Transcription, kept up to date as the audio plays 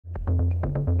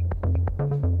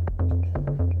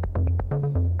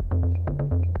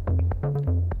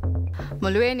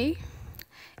Molweni,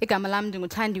 igama lam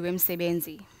Thandiwe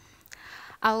Msebenzi.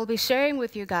 I will be sharing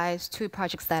with you guys two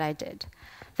projects that I did.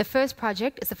 The first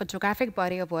project is a photographic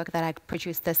body of work that I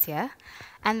produced this year,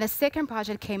 and the second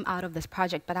project came out of this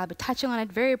project, but I'll be touching on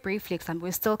it very briefly because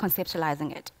we're still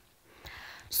conceptualizing it.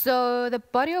 So the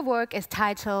body of work is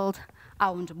titled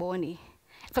Awundiboni.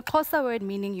 It's a Xhosa word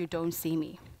meaning you don't see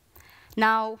me.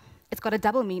 Now, it's got a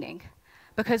double meaning,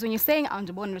 because when you're saying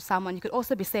Awundiboni to someone, you could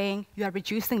also be saying you are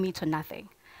reducing me to nothing.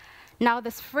 Now,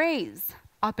 this phrase,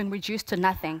 I've been reduced to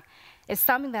nothing, is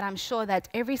something that I'm sure that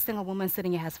every single woman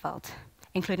sitting here has felt,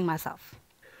 including myself.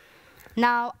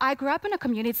 Now, I grew up in a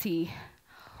community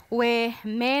where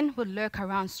men would lurk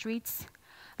around streets,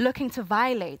 looking to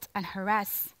violate and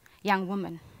harass young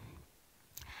women.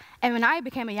 And when I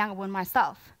became a young woman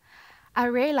myself, I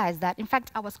realized that, in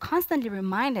fact, I was constantly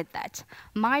reminded that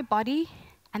my body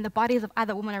and the bodies of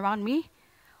other women around me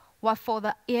were for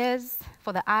the ears,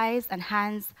 for the eyes and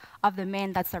hands of the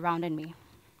men that surrounded me.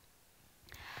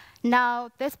 Now,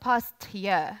 this past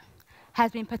year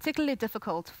has been particularly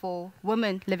difficult for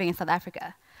women living in South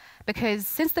Africa, because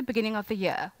since the beginning of the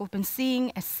year, we've been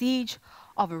seeing a siege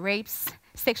of rapes,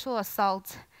 sexual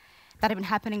assault that have been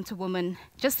happening to women,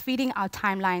 just feeding our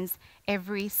timelines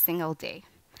every single day.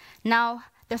 Now,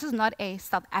 this is not a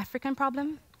South African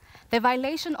problem. The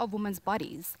violation of women's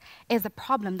bodies is a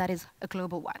problem that is a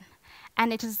global one,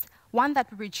 and it is one that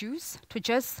we reduce to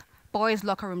just boys'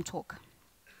 locker room talk.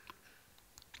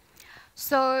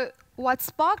 So what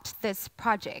sparked this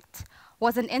project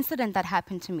was an incident that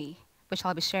happened to me, which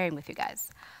I'll be sharing with you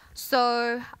guys.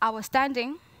 So I was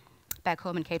standing back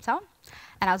home in Cape Town,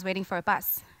 and I was waiting for a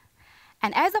bus.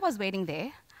 And as I was waiting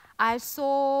there, I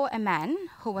saw a man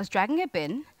who was dragging a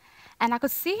bin, and I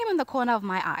could see him in the corner of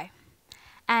my eye.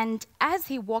 And as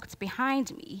he walked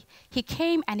behind me, he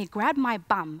came and he grabbed my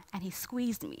bum and he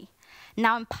squeezed me.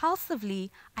 Now,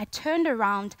 impulsively, I turned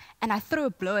around and I threw a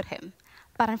blow at him.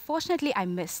 But unfortunately, I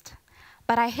missed.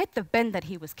 But I hit the bin that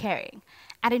he was carrying,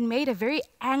 and it made a very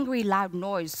angry, loud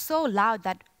noise, so loud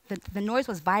that the noise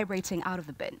was vibrating out of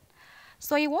the bin.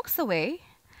 So he walks away,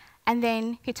 and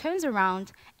then he turns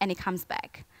around and he comes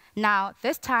back. Now,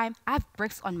 this time, I have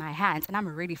bricks on my hands, and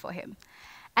I'm ready for him.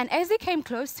 And as he came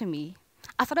close to me,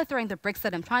 I started throwing the bricks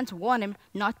at him, trying to warn him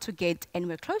not to get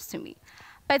anywhere close to me.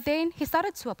 But then he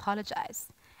started to apologize,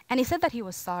 and he said that he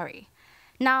was sorry.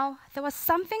 Now, there was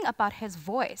something about his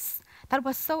voice that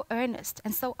was so earnest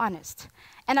and so honest.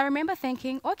 And I remember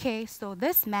thinking, okay, so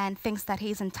this man thinks that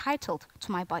he's entitled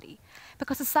to my body,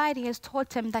 because society has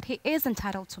taught him that he is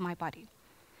entitled to my body.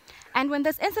 And when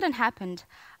this incident happened,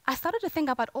 I started to think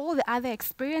about all the other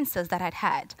experiences that I'd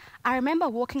had. I remember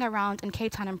walking around in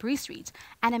Cape Town and Bree Street,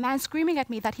 and a man screaming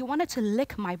at me that he wanted to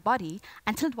lick my body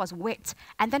until it was wet,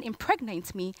 and then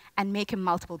impregnate me and make him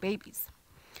multiple babies.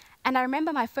 And I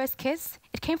remember my first kiss,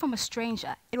 it came from a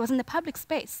stranger. It was in the public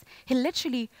space. He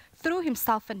literally threw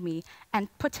himself at me and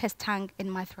put his tongue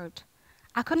in my throat.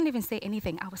 I couldn't even say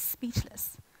anything. I was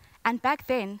speechless. And back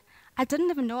then, I didn't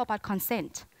even know about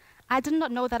consent. I did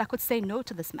not know that I could say no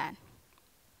to this man.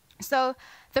 So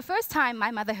the first time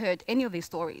my mother heard any of these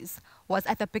stories was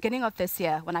at the beginning of this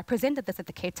year when I presented this at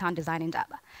the Cape Town Design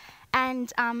Indaba.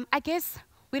 And I guess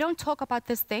we don't talk about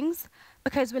these things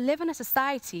because we live in a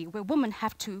society where women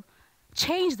have to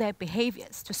change their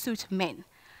behaviors to suit men.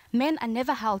 Men are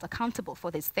never held accountable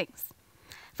for these things.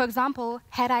 For example,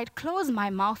 had I closed my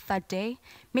mouth that day,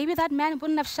 maybe that man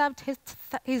wouldn't have shoved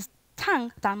his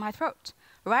tongue down my throat,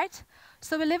 right?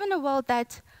 So we live in a world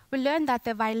that we learn that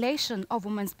the violation of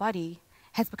women's body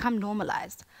has become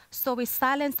normalized. So we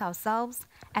silence ourselves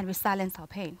and we silence our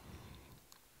pain.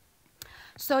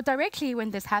 So directly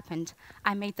when this happened,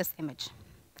 I made this image.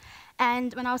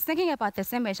 And when I was thinking about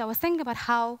this image, I was thinking about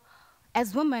how,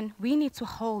 as women, we need to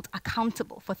hold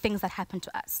accountable for things that happen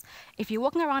to us. If you're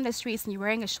walking around the streets and you're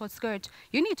wearing a short skirt,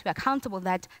 you need to be accountable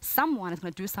that someone is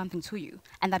going to do something to you,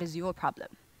 and that is your problem.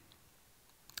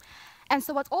 And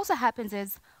so what also happens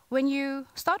is, when you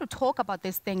start to talk about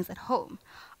these things at home,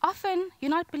 often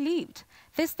you're not believed.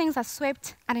 These things are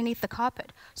swept underneath the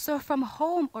carpet. So from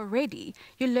home already,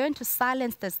 you learn to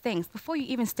silence these things before you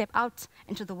even step out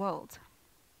into the world.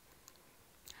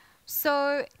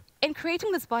 So in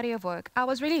creating this body of work, I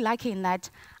was really lucky in that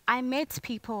I met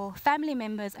people, family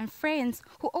members and friends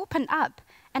who opened up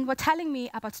and were telling me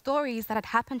about stories that had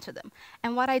happened to them.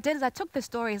 And what I did is I took the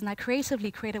stories and I creatively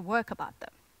created work about them.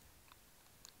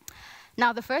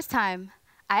 Now, the first time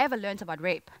I ever learned about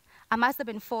rape, I must have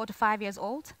been 4 to 5 years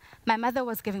old. My mother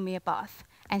was giving me a bath,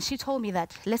 and she told me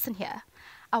that, listen here,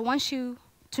 I want you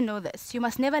to know this. You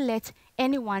must never let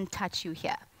anyone touch you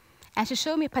here. And she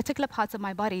showed me particular parts of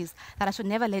my bodies that I should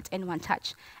never let anyone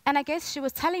touch. And I guess she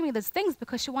was telling me these things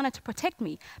because she wanted to protect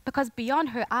me, because beyond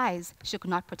her eyes, she could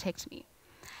not protect me.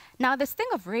 Now, this thing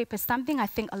of rape is something I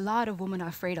think a lot of women are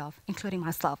afraid of, including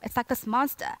myself. It's like this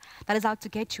monster that is out to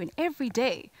get you, and every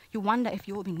day you wonder if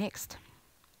you will be next.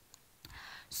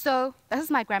 So this is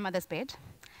my grandmother's bed,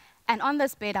 and on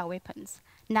this bed are weapons.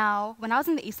 Now, when I was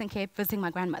in the Eastern Cape visiting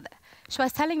my grandmother, she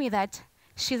was telling me that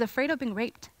she's afraid of being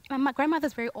raped. And my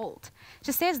grandmother's very old.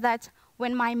 She says that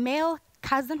when my male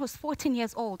cousin, who's 14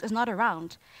 years old, is not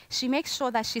around, she makes sure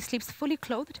that she sleeps fully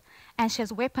clothed and she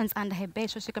has weapons under her bed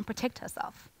so she can protect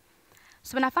herself.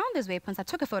 So when I found these weapons, I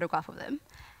took a photograph of them,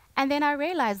 and then I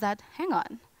realized that, hang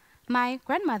on, my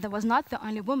grandmother was not the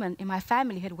only woman in my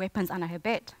family who had weapons under her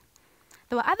bed.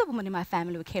 There were other women in my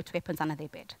family who kept weapons under their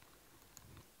bed.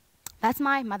 That's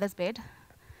my mother's bed.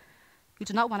 You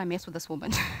do not want to mess with this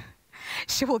woman.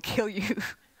 She will kill you.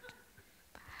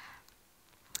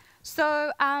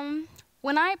 So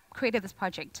when I created this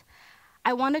project,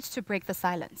 I wanted to break the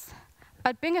silence.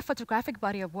 But being a photographic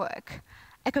body of work,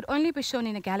 it could only be shown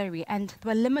in a gallery, and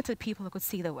there were limited people who could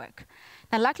see the work.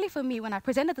 Now, luckily for me, when I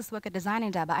presented this work at Design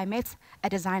Indaba, I met a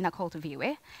designer called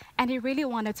Thandiwe, and he really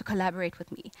wanted to collaborate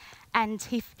with me. And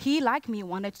he, like me,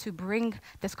 wanted to bring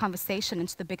this conversation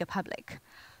into the bigger public.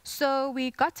 So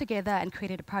we got together and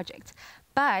created a project.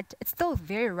 But it's still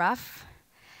very rough.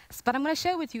 But I'm going to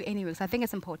share with you anyway, because I think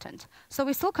it's important. So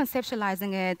we're still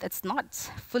conceptualizing it. It's not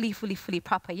fully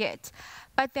proper yet.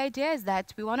 But the idea is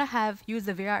that we want to use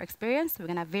the VR experience. We're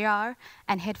going to have VR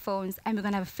and headphones, and we're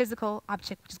going to have a physical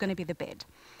object, which is going to be the bed.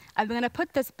 And we're going to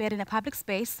put this bed in a public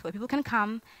space where people can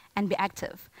come and be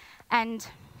active. And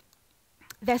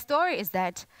their story is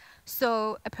that,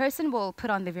 so a person will put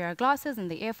on the VR glasses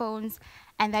and the earphones,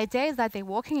 and the idea is that they're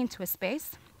walking into a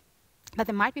space that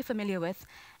they might be familiar with,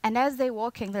 and as they're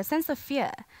walking, there's a sense of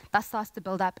fear that starts to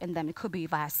build up in them. It could be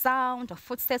via sound or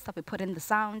footsteps that we put in the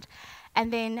sound.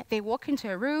 And then they walk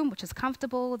into a room which is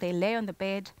comfortable, they lay on the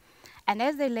bed, and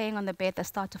as they're laying on the bed, they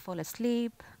start to fall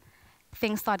asleep,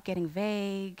 things start getting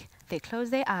vague, they close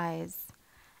their eyes,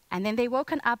 and then they're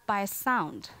woken up by a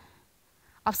sound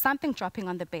of something dropping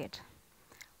on the bed.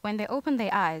 When they open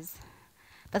their eyes,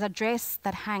 there's a dress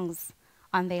that hangs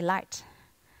on their light,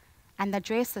 and the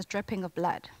dress is dripping of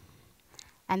blood.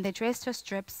 And the dress just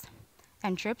drips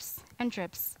and drips and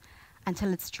drips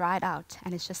until it's dried out,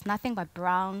 and it's just nothing but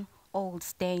brown, old,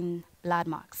 stained blood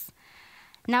marks.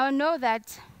 Now, I know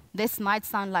that this might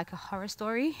sound like a horror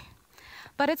story,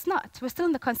 but it's not. We're still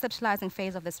in the conceptualizing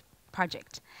phase of this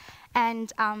project.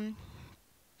 And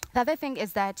the other thing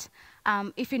is that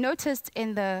if you noticed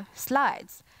in the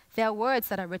slides, there are words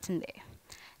that are written there.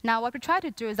 Now, what we try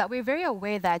to do is that we're very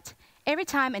aware that every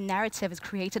time a narrative is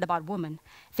created about women,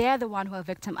 they're the one who are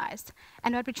victimized.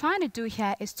 And what we're trying to do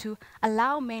here is to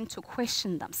allow men to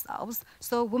question themselves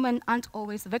so women aren't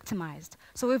always victimized.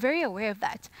 So we're very aware of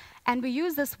that. And we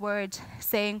use this word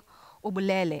saying,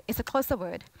 ubulele. It's a closer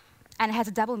word, and it has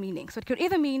a double meaning. So it could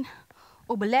either mean,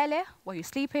 ubulele, were you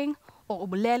sleeping, or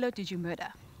ubulelo, did you murder?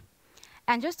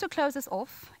 And just to close this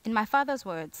off, in my father's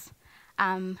words,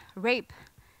 rape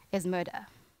is murder.